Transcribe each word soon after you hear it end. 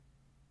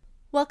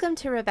Welcome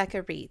to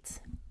Rebecca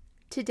Reads.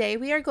 Today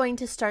we are going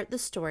to start the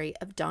story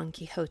of Don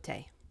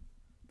Quixote.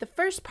 The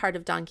first part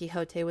of Don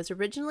Quixote was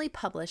originally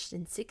published in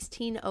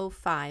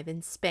 1605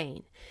 in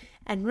Spain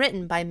and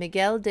written by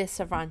Miguel de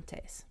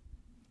Cervantes.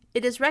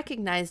 It is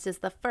recognized as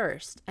the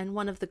first and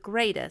one of the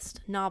greatest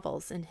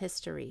novels in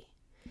history.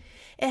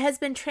 It has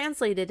been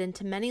translated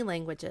into many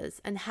languages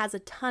and has a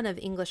ton of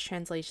English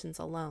translations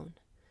alone.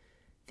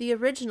 The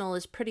original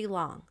is pretty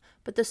long,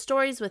 but the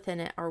stories within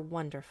it are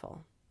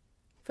wonderful.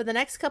 For the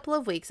next couple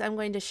of weeks, I'm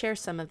going to share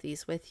some of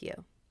these with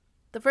you.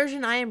 The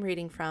version I am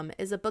reading from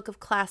is a book of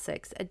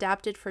classics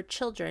adapted for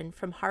children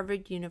from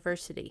Harvard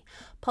University,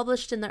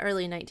 published in the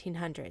early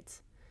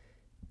 1900s.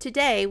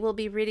 Today, we'll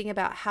be reading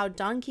about how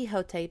Don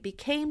Quixote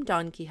became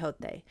Don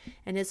Quixote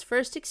and his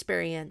first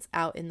experience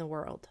out in the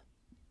world.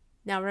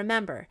 Now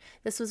remember,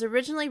 this was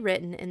originally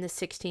written in the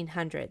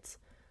 1600s.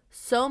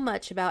 So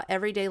much about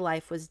everyday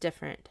life was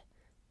different.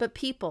 But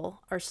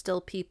people are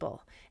still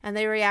people, and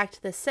they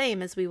react the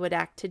same as we would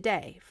act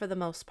today, for the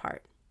most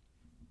part.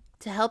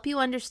 To help you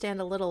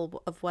understand a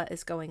little of what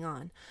is going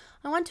on,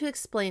 I want to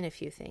explain a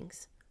few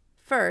things.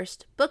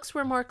 First, books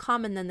were more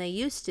common than they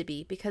used to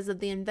be because of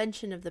the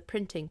invention of the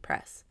printing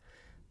press.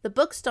 The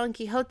books Don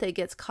Quixote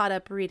gets caught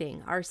up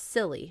reading are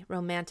silly,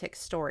 romantic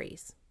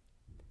stories.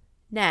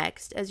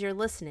 Next, as you're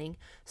listening,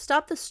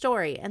 stop the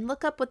story and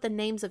look up what the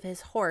names of his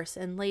horse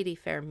and lady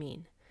fair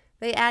mean.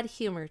 They add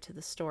humor to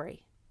the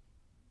story.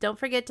 Don't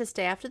forget to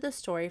stay after the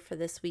story for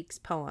this week's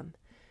poem.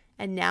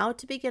 And now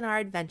to begin our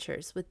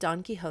adventures with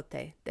Don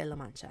Quixote de la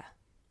Mancha.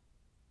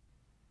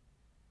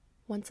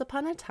 Once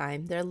upon a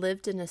time, there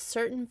lived in a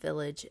certain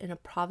village in a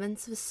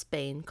province of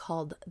Spain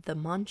called the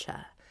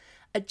Mancha,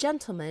 a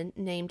gentleman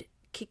named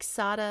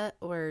Quixada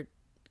or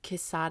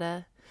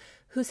Quesada,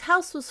 whose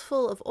house was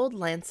full of old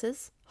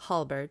lances,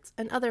 halberds,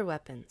 and other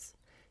weapons.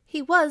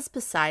 He was,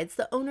 besides,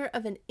 the owner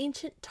of an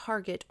ancient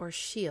target or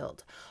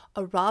shield,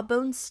 a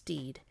raw-boned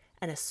steed,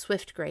 and a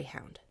swift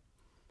greyhound.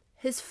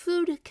 His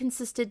food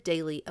consisted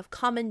daily of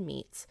common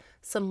meats,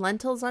 some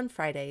lentils on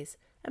Fridays,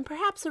 and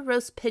perhaps a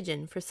roast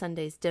pigeon for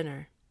Sunday's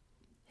dinner.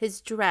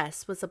 His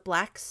dress was a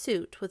black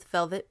suit with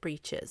velvet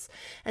breeches,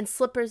 and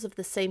slippers of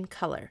the same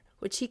color,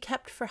 which he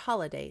kept for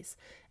holidays,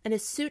 and a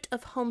suit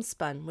of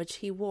homespun which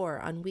he wore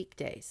on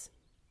weekdays.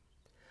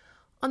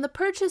 On the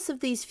purchase of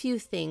these few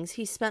things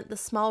he spent the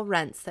small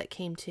rents that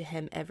came to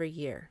him every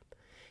year.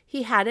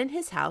 He had in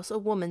his house a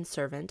woman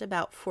servant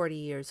about 40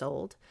 years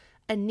old,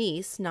 a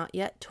niece not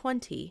yet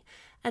 20,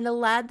 and a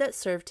lad that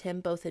served him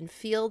both in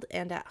field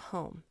and at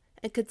home,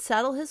 and could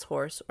saddle his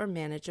horse or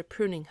manage a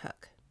pruning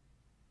hook.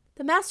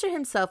 The master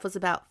himself was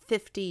about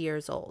 50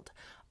 years old,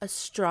 a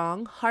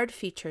strong,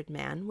 hard-featured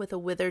man with a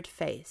withered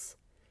face.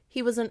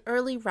 He was an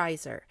early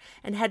riser,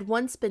 and had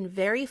once been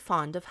very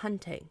fond of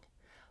hunting.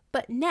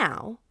 But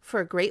now,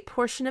 for a great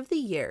portion of the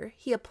year,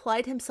 he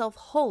applied himself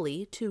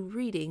wholly to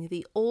reading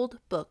the old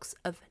books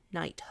of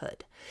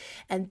knighthood,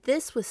 and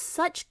this with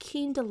such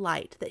keen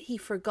delight that he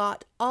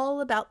forgot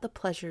all about the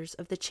pleasures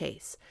of the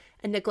chase,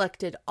 and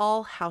neglected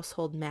all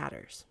household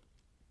matters.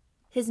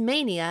 His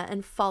mania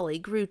and folly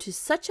grew to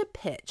such a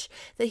pitch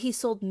that he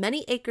sold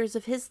many acres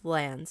of his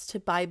lands to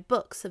buy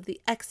books of the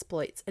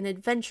exploits and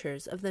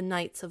adventures of the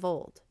knights of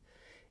old.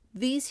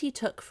 These he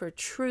took for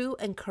true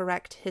and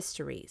correct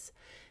histories,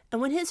 and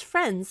when his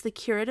friends, the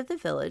curate of the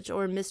village,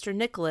 or Mr.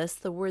 Nicholas,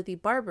 the worthy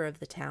barber of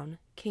the town,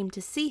 came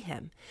to see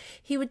him,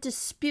 he would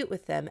dispute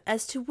with them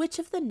as to which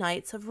of the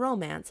knights of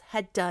romance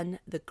had done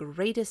the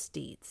greatest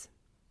deeds.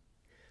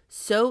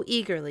 So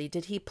eagerly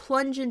did he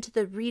plunge into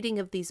the reading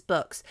of these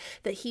books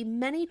that he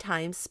many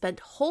times spent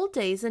whole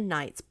days and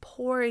nights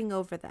poring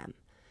over them,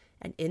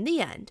 and in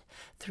the end,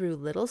 through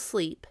little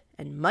sleep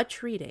and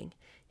much reading,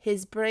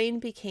 his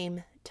brain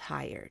became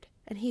tired,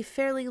 and he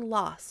fairly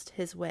lost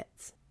his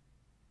wits.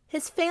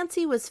 His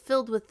fancy was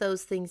filled with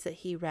those things that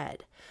he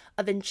read,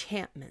 of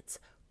enchantments,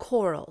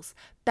 quarrels,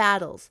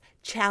 battles,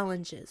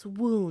 challenges,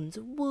 wounds,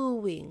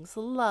 wooings,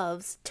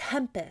 loves,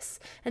 tempests,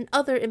 and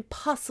other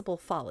impossible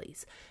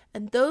follies,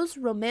 and those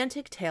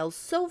romantic tales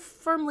so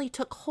firmly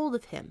took hold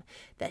of him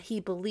that he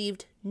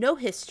believed no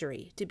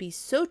history to be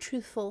so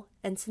truthful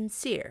and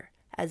sincere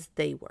as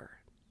they were.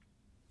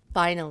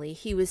 Finally,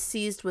 he was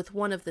seized with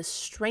one of the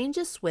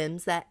strangest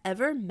whims that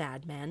ever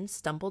madman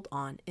stumbled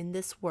on in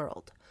this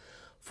world,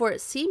 for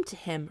it seemed to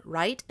him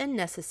right and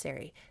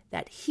necessary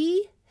that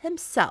he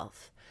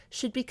himself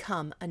should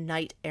become a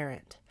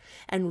knight-errant,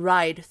 and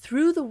ride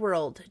through the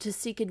world to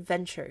seek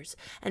adventures,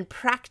 and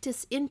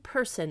practice in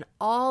person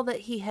all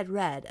that he had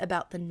read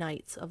about the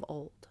knights of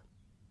old.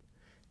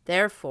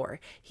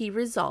 Therefore he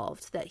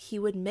resolved that he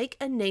would make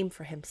a name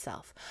for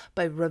himself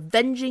by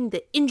revenging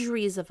the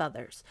injuries of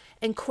others,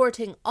 and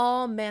courting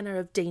all manner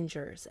of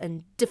dangers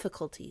and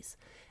difficulties,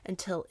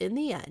 until in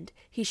the end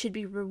he should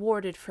be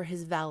rewarded for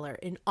his valor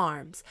in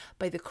arms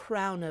by the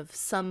crown of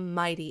some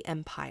mighty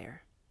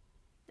empire.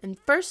 And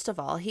first of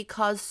all he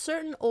caused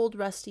certain old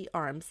rusty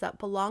arms that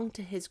belonged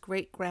to his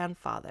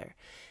great-grandfather,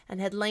 and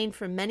had lain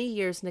for many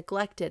years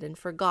neglected and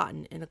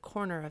forgotten in a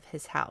corner of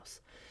his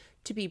house,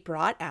 to be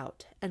brought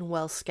out and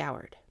well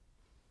scoured.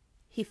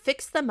 He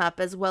fixed them up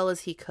as well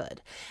as he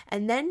could,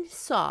 and then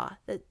saw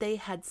that they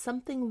had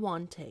something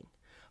wanting.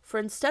 For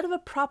instead of a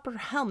proper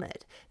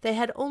helmet, they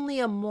had only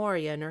a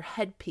morion or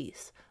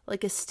headpiece,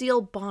 like a steel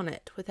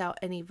bonnet without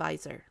any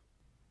visor.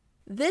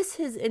 This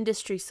his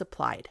industry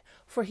supplied,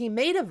 for he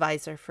made a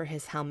visor for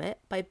his helmet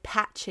by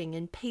patching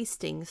and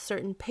pasting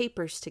certain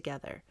papers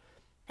together,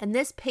 and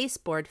this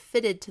pasteboard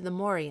fitted to the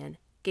morion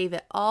gave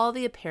it all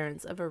the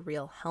appearance of a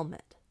real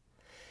helmet.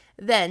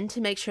 Then,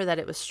 to make sure that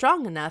it was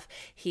strong enough,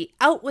 he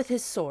out with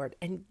his sword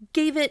and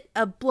gave it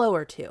a blow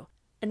or two,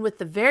 and with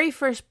the very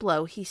first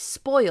blow he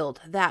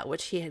spoiled that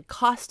which he had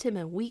cost him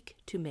a week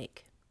to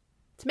make.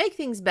 To make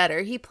things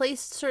better, he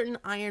placed certain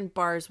iron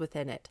bars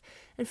within it,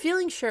 and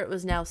feeling sure it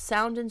was now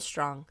sound and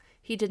strong,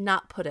 he did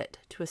not put it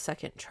to a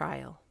second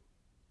trial.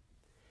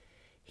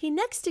 He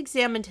next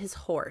examined his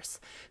horse,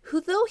 who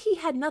though he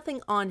had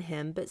nothing on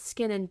him but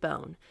skin and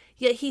bone,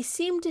 yet he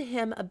seemed to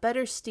him a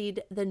better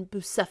steed than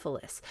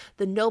Bucephalus,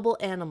 the noble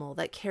animal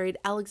that carried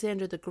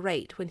Alexander the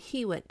Great when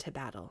he went to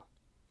battle.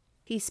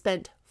 He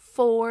spent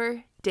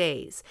 4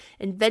 days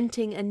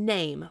inventing a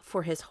name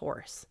for his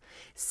horse,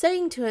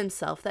 saying to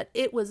himself that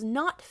it was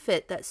not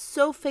fit that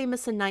so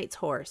famous a knight's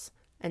horse,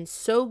 and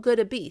so good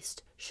a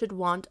beast, should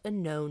want a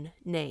known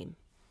name.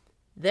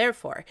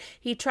 Therefore,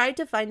 he tried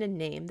to find a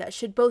name that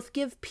should both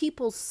give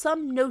people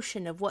some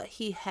notion of what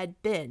he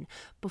had been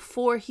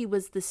before he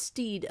was the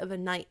steed of a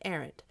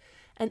knight-errant,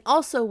 and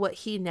also what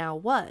he now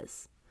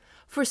was.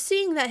 For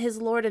seeing that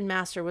his lord and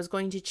master was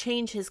going to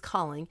change his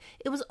calling,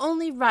 it was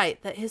only right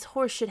that his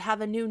horse should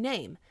have a new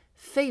name,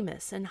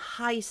 famous and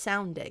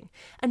high-sounding,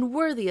 and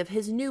worthy of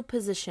his new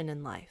position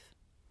in life.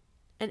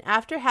 And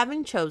after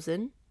having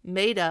chosen,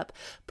 made up,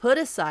 put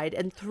aside,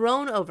 and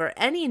thrown over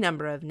any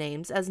number of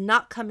names as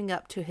not coming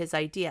up to his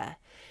idea,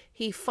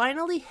 he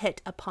finally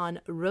hit upon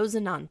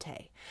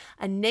Rosinante,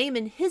 a name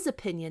in his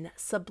opinion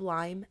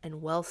sublime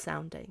and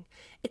well-sounding,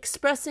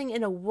 expressing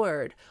in a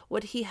word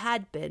what he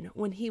had been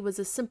when he was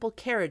a simple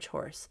carriage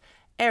horse,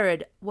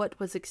 arid what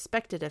was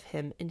expected of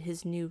him in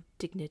his new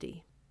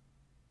dignity.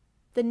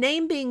 The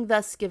name being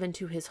thus given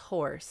to his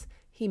horse,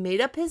 he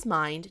made up his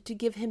mind to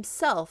give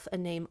himself a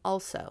name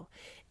also,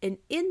 and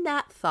in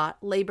that thought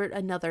labored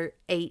another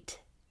 8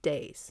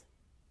 days.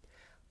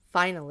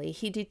 Finally,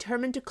 he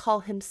determined to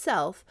call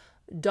himself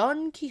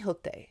Don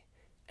Quixote,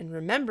 and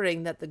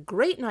remembering that the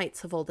great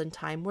knights of olden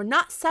time were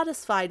not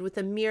satisfied with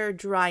a mere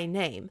dry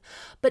name,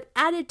 but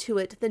added to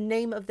it the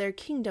name of their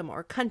kingdom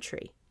or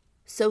country.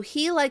 So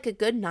he, like a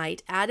good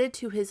knight, added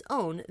to his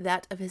own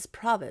that of his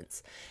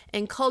province,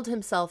 and called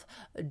himself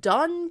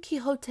Don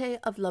Quixote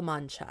of La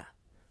Mancha,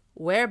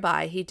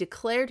 whereby he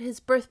declared his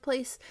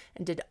birthplace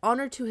and did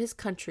honor to his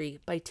country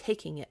by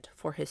taking it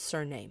for his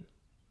surname.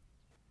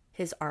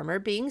 His armor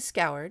being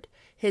scoured,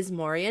 his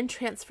morion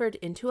transferred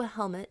into a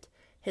helmet,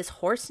 his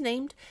horse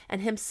named,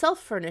 and himself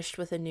furnished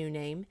with a new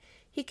name,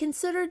 he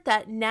considered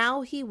that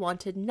now he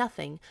wanted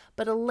nothing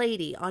but a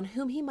lady on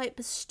whom he might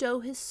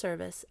bestow his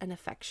service and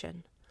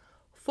affection.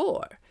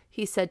 For,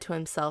 he said to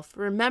himself,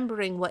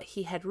 remembering what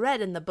he had read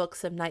in the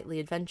books of knightly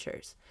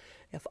adventures,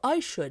 if I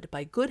should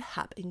by good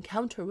hap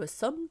encounter with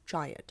some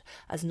giant,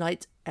 as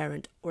knights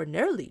errant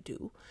ordinarily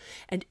do,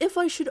 and if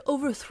I should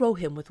overthrow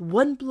him with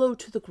one blow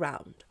to the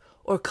ground,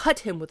 or cut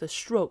him with a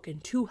stroke in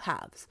 2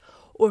 halves,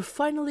 or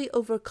finally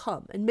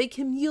overcome and make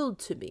him yield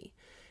to me,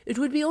 it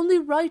would be only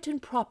right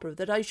and proper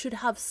that I should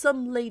have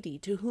some lady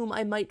to whom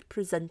I might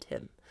present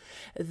him.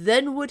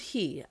 Then would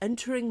he,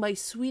 entering my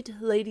sweet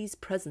lady's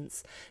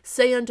presence,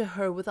 say unto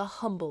her with a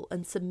humble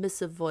and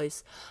submissive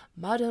voice,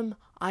 Madam,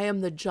 I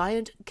am the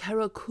giant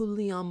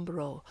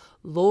Caraculiambro,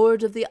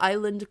 lord of the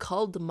island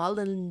called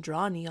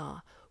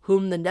Malandrania,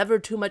 whom the never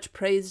too much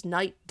praised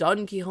knight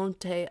Don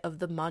Quixote of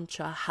the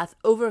Mancha hath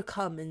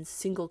overcome in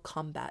single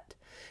combat.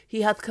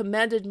 He hath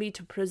commanded me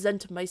to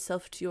present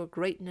myself to your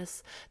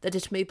greatness, that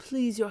it may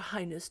please your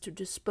highness to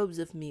dispose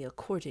of me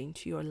according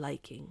to your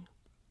liking.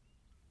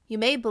 You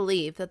may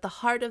believe that the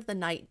heart of the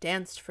knight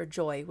danced for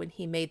joy when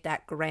he made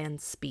that grand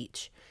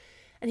speech,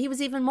 and he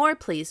was even more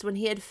pleased when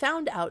he had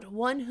found out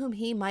one whom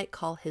he might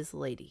call his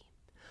lady.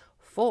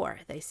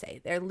 For, they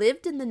say, there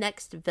lived in the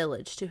next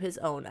village to his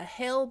own a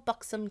hale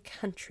buxom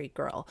country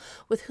girl,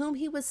 with whom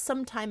he was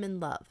sometime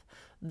in love,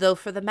 though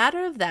for the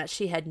matter of that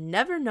she had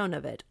never known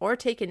of it, or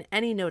taken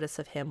any notice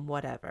of him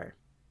whatever.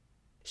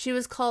 She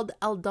was called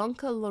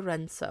Aldonca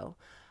Lorenzo,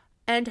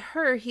 and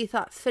her he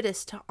thought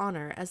fittest to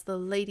honor as the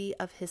lady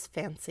of his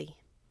fancy.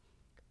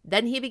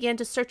 Then he began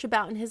to search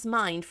about in his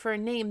mind for a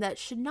name that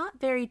should not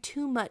vary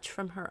too much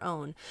from her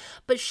own,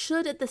 but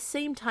should at the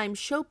same time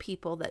show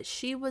people that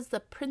she was the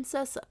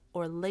princess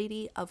or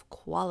lady of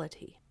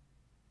quality.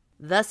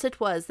 Thus it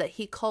was that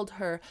he called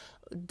her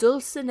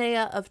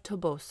Dulcinea of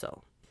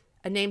Toboso,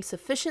 a name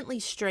sufficiently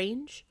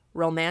strange,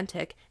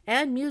 romantic,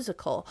 and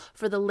musical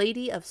for the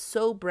lady of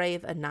so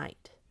brave a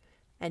knight.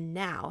 And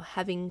now,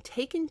 having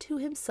taken to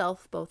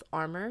himself both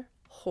armor,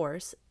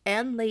 horse,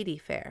 and lady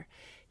fair,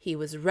 he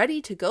was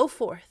ready to go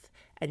forth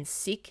and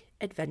seek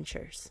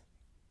adventures.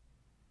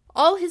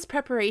 All his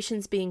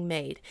preparations being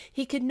made,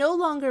 he could no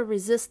longer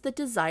resist the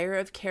desire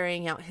of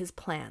carrying out his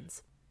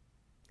plans,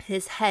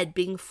 his head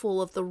being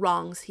full of the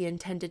wrongs he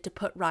intended to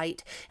put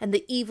right and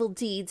the evil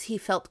deeds he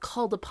felt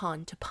called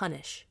upon to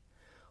punish.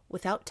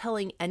 Without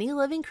telling any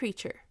living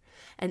creature,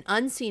 and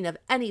unseen of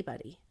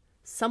anybody,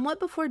 somewhat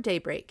before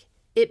daybreak,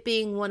 it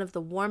being one of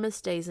the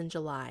warmest days in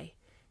July,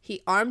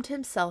 he armed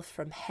himself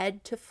from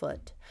head to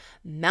foot,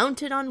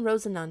 mounted on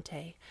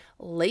Rozinante,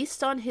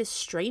 laced on his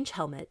strange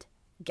helmet,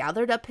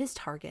 gathered up his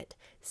target,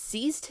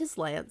 seized his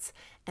lance,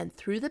 and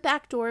through the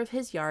back door of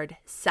his yard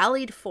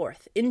sallied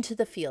forth into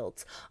the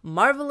fields,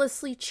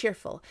 marvelously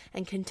cheerful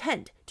and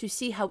content to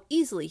see how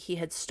easily he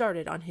had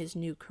started on his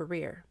new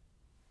career.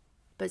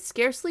 But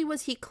scarcely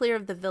was he clear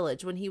of the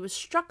village when he was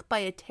struck by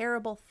a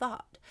terrible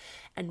thought,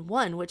 and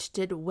one which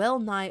did well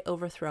nigh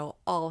overthrow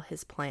all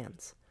his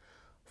plans.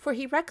 For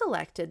he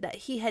recollected that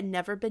he had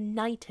never been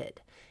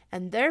knighted,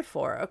 and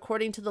therefore,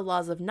 according to the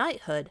laws of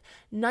knighthood,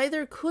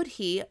 neither could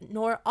he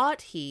nor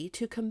ought he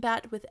to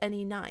combat with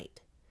any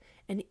knight.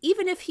 And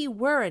even if he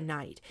were a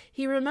knight,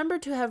 he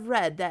remembered to have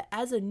read that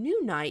as a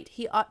new knight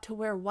he ought to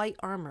wear white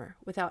armor,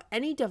 without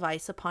any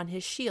device upon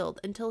his shield,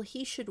 until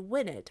he should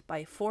win it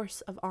by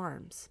force of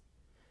arms.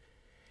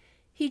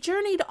 He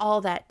journeyed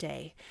all that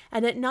day,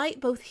 and at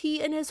night both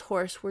he and his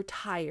horse were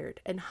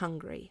tired and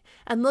hungry,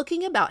 and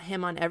looking about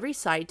him on every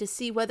side to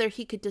see whether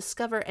he could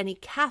discover any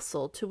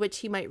castle to which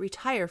he might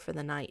retire for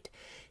the night,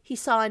 he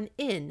saw an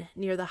inn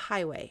near the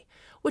highway,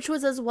 which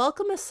was as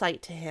welcome a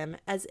sight to him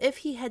as if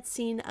he had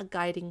seen a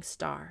guiding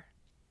star.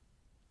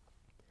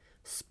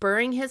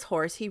 Spurring his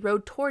horse, he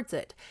rode towards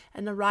it,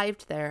 and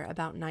arrived there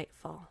about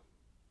nightfall.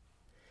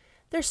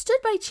 There stood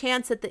by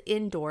chance at the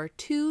inn door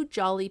 2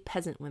 jolly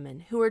peasant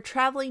women who were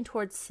traveling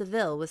towards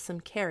Seville with some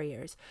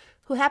carriers,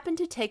 who happened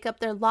to take up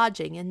their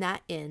lodging in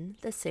that inn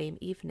the same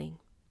evening.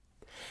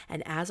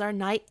 And as our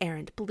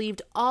knight-errant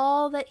believed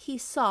all that he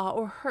saw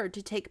or heard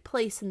to take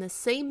place in the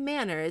same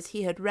manner as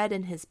he had read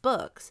in his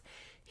books,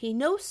 he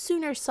no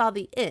sooner saw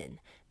the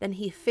inn than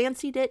he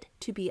fancied it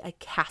to be a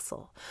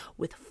castle,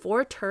 with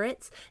 4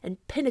 turrets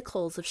and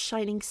pinnacles of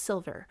shining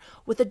silver,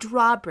 with a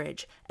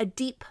drawbridge, a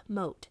deep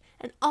moat,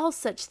 and all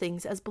such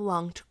things as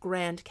belong to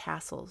grand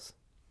castles.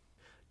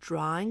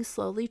 Drawing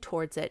slowly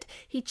towards it,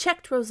 he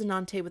checked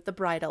Rozinante with the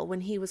bridle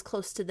when he was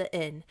close to the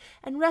inn,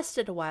 and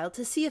rested a while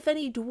to see if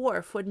any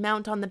dwarf would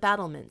mount on the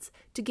battlements,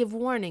 to give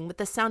warning with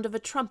the sound of a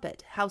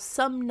trumpet how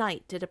some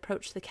knight did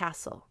approach the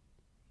castle.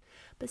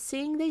 But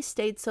seeing they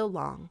stayed so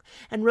long,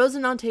 and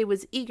Rozinante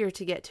was eager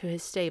to get to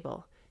his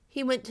stable,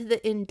 he went to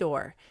the inn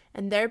door,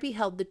 and there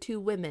beheld the 2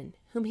 women,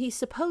 whom he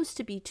supposed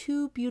to be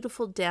 2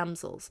 beautiful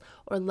damsels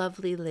or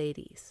lovely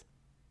ladies.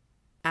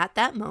 At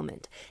that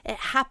moment, it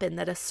happened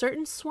that a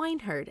certain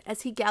swineherd,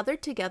 as he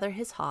gathered together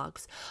his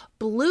hogs,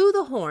 blew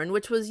the horn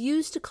which was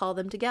used to call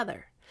them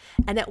together.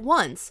 And at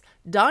once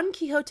Don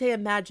Quixote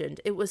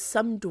imagined it was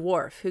some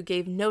dwarf who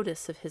gave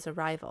notice of his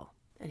arrival,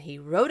 and he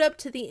rode up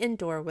to the inn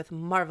door with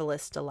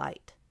marvelous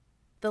delight.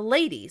 The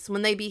ladies,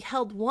 when they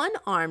beheld one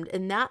armed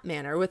in that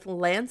manner with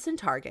lance and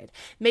target,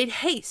 made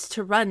haste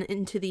to run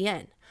into the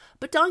inn.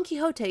 But Don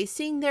Quixote,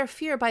 seeing their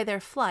fear by their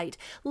flight,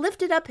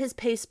 lifted up his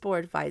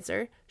pasteboard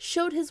visor,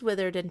 showed his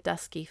withered and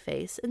dusky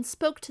face, and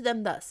spoke to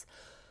them thus: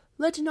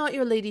 "Let not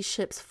your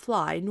ladyships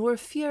fly, nor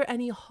fear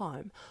any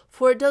harm,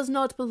 for it does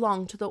not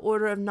belong to the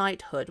order of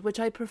knighthood which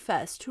I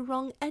profess to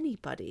wrong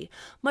anybody,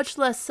 much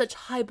less such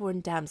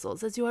high-born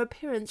damsels as your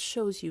appearance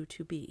shows you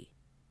to be."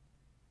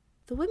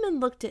 The women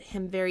looked at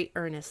him very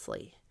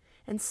earnestly,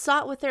 and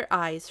sought with their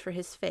eyes for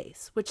his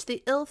face, which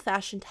the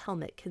ill-fashioned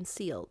helmet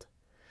concealed.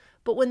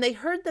 But when they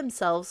heard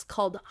themselves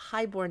called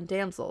high-born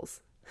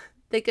damsels,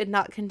 they could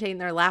not contain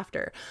their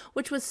laughter,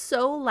 which was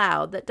so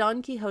loud that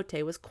Don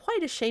Quixote was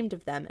quite ashamed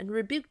of them, and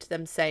rebuked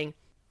them, saying,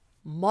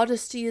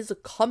 "Modesty is a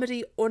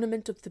comedy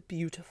ornament of the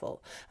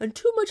beautiful, and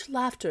too much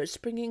laughter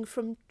springing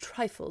from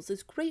trifles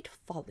is great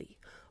folly.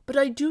 But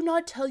I do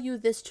not tell you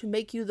this to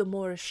make you the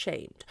more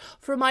ashamed,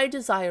 for my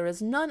desire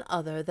is none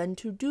other than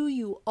to do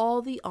you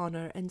all the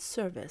honor and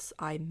service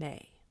I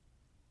may."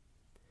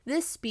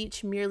 This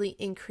speech merely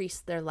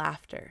increased their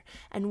laughter,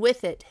 and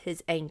with it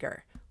his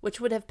anger, which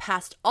would have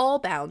passed all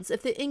bounds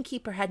if the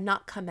innkeeper had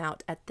not come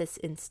out at this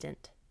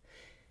instant.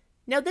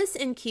 Now this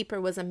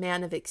innkeeper was a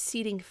man of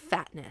exceeding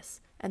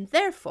fatness, and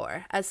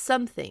therefore, as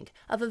some think,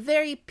 of a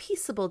very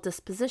peaceable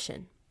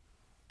disposition.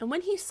 And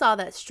when he saw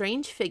that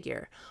strange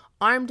figure,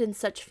 armed in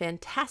such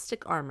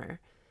fantastic armor,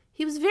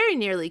 he was very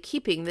nearly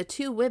keeping the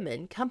 2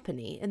 women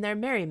company in their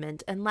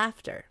merriment and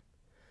laughter.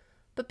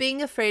 But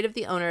being afraid of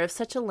the owner of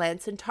such a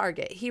lance and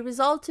target, he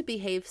resolved to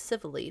behave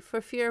civilly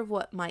for fear of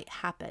what might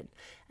happen,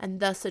 and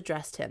thus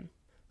addressed him: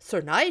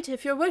 "Sir Knight,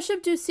 if your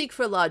worship do seek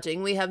for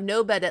lodging, we have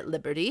no bed at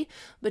liberty,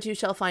 but you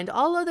shall find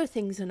all other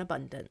things in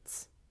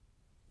abundance."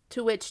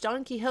 To which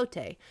Don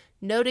Quixote,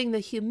 noting the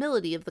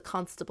humility of the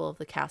constable of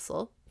the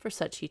castle, for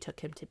such he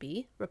took him to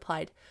be,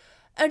 replied,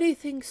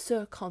 "Anything,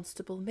 Sir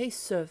Constable, may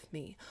serve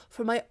me,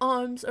 for my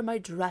arms are my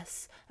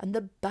dress, and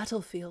the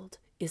battlefield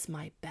is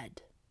my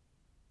bed."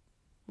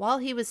 While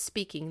he was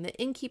speaking, the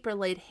innkeeper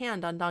laid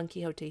hand on Don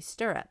Quixote's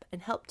stirrup,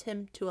 and helped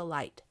him to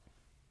alight.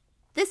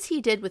 This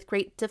he did with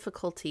great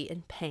difficulty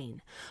and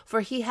pain,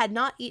 for he had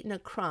not eaten a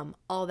crumb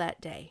all that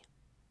day.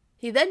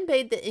 He then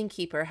bade the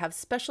innkeeper have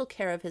special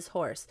care of his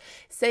horse,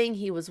 saying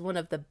he was one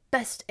of the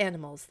best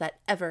animals that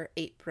ever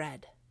ate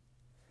bread.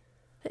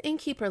 The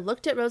innkeeper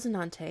looked at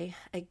Rozinante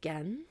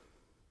again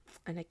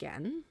and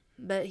again,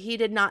 but he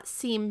did not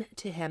seem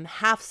to him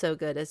half so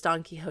good as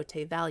Don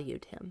Quixote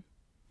valued him.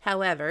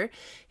 However,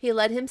 he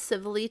led him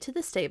civilly to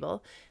the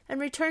stable,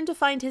 and returned to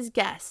find his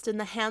guest in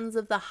the hands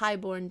of the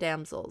high-born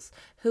damsels,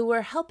 who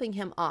were helping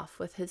him off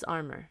with his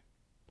armor.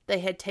 They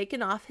had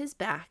taken off his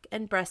back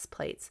and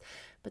breastplates,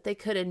 but they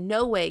could in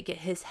no way get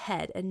his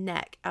head and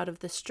neck out of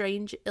the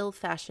strange,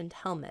 ill-fashioned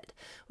helmet,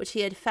 which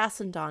he had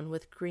fastened on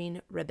with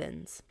green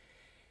ribbons.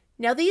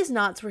 Now these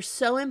knots were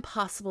so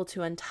impossible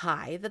to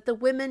untie that the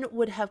women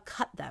would have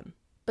cut them,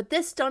 but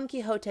this Don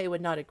Quixote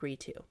would not agree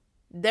to.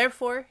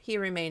 Therefore he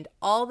remained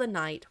all the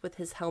night with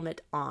his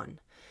helmet on,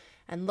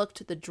 and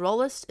looked the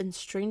drollest and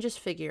strangest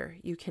figure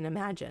you can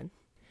imagine.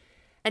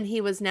 And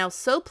he was now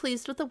so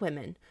pleased with the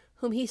women,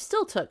 whom he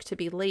still took to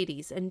be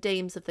ladies and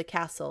dames of the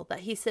castle,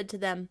 that he said to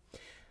them,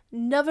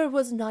 "Never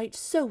was knight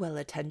so well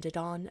attended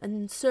on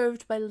and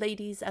served by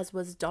ladies as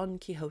was Don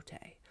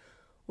Quixote.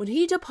 When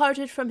he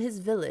departed from his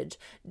village,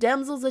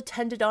 damsels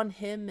attended on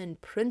him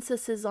and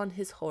princesses on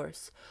his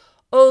horse.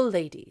 O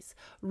ladies,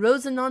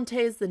 Rozinante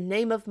is the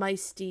name of my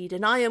steed,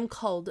 and I am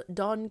called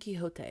Don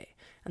Quixote,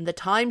 and the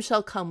time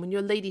shall come when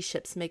your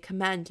ladyships may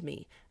command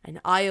me, and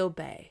I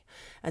obey,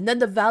 and then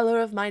the valour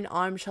of mine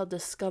arm shall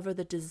discover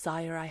the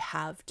desire I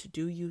have to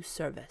do you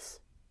service."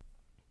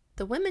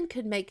 The women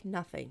could make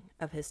nothing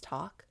of his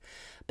talk,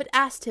 but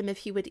asked him if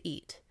he would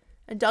eat,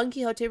 and Don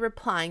Quixote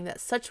replying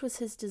that such was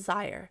his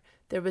desire,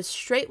 there was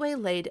straightway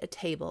laid a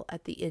table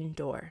at the inn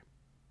door.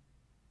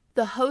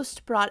 The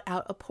host brought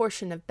out a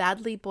portion of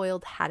badly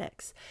boiled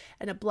haddocks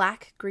and a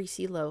black,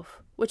 greasy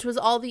loaf, which was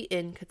all the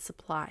inn could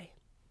supply.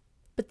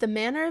 But the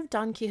manner of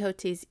Don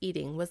Quixote's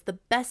eating was the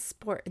best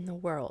sport in the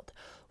world,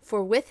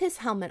 for with his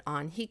helmet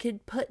on he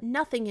could put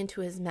nothing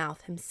into his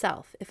mouth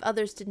himself if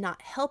others did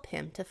not help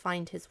him to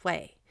find his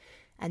way,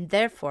 and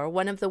therefore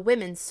one of the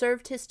women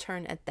served his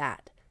turn at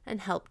that, and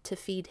helped to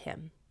feed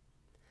him.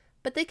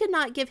 But they could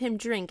not give him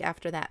drink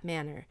after that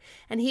manner,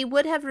 and he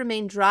would have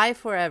remained dry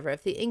forever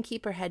if the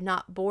innkeeper had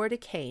not bored a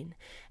cane,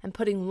 and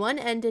putting one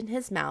end in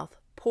his mouth,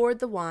 poured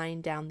the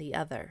wine down the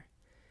other.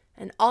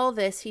 And all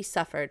this he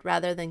suffered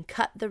rather than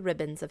cut the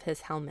ribbons of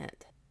his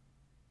helmet.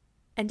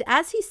 And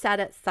as he sat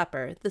at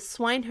supper, the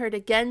swineherd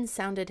again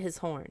sounded his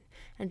horn,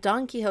 and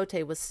Don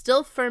Quixote was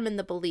still firm in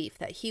the belief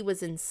that he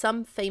was in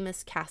some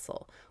famous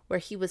castle, where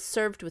he was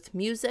served with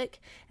music,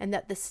 and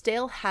that the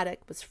stale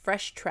haddock was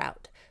fresh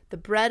trout, the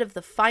bread of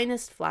the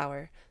finest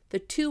flour, the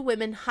 2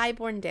 women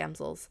high-born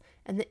damsels,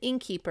 and the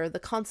innkeeper the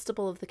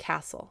constable of the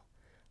castle.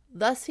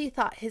 Thus he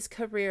thought his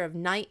career of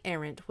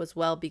knight-errant was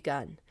well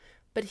begun,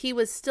 but he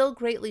was still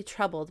greatly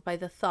troubled by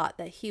the thought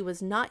that he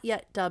was not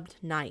yet dubbed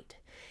knight,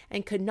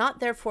 and could not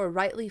therefore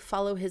rightly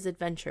follow his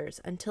adventures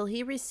until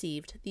he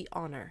received the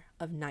honor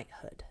of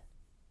knighthood.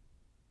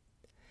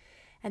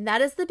 And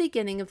that is the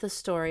beginning of the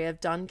story of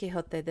Don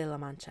Quixote de la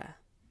Mancha.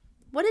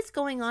 What is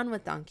going on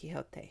with Don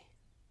Quixote?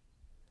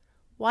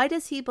 Why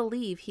does he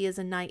believe he is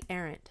a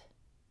knight-errant?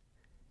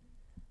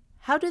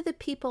 How do the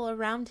people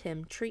around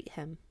him treat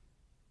him?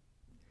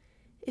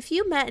 If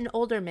you met an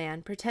older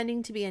man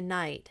pretending to be a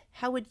knight,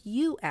 how would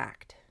you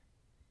act?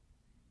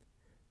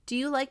 Do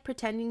you like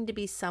pretending to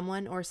be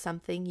someone or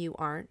something you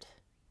aren't?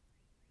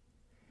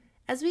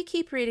 As we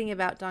keep reading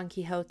about Don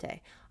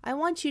Quixote, I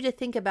want you to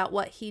think about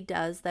what he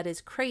does that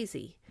is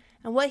crazy,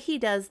 and what he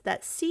does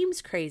that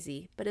seems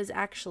crazy but is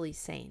actually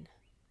sane.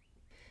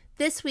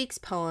 This week's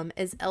poem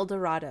is El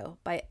Dorado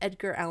by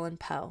Edgar Allan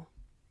Poe.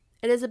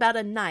 It is about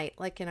a knight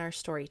like in our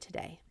story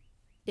today.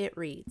 It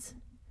reads,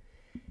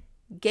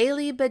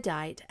 "Gaily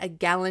bedight, a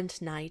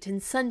gallant knight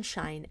in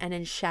sunshine and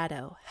in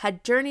shadow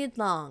had journeyed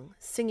long,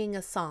 singing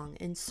a song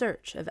in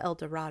search of El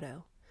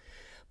Dorado.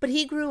 But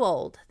he grew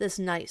old, this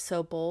knight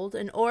so bold,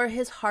 and o'er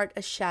his heart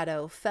a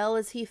shadow fell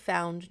as he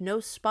found no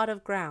spot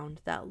of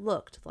ground that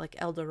looked like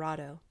El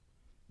Dorado.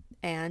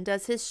 And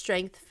as his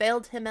strength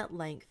failed him at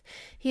length,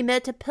 he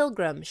met a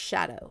pilgrim's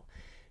shadow.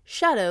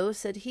 'Shadow,'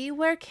 said he,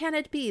 'where can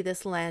it be,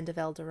 this land of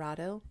El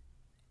Dorado?'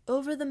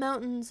 'Over the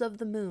mountains of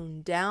the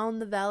moon, down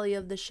the valley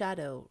of the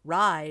shadow,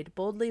 ride,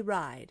 boldly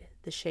ride,'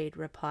 the shade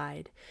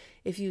replied,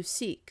 'if you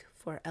seek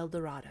for El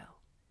Dorado.'"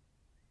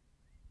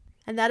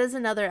 And that is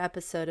another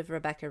episode of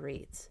Rebecca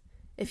Reads.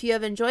 If you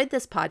have enjoyed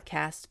this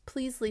podcast,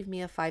 please leave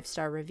me a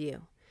 5-star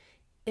review.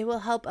 It will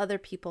help other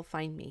people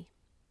find me.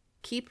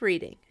 Keep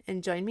reading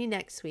and join me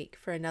next week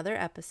for another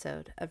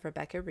episode of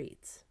Rebecca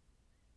Reads.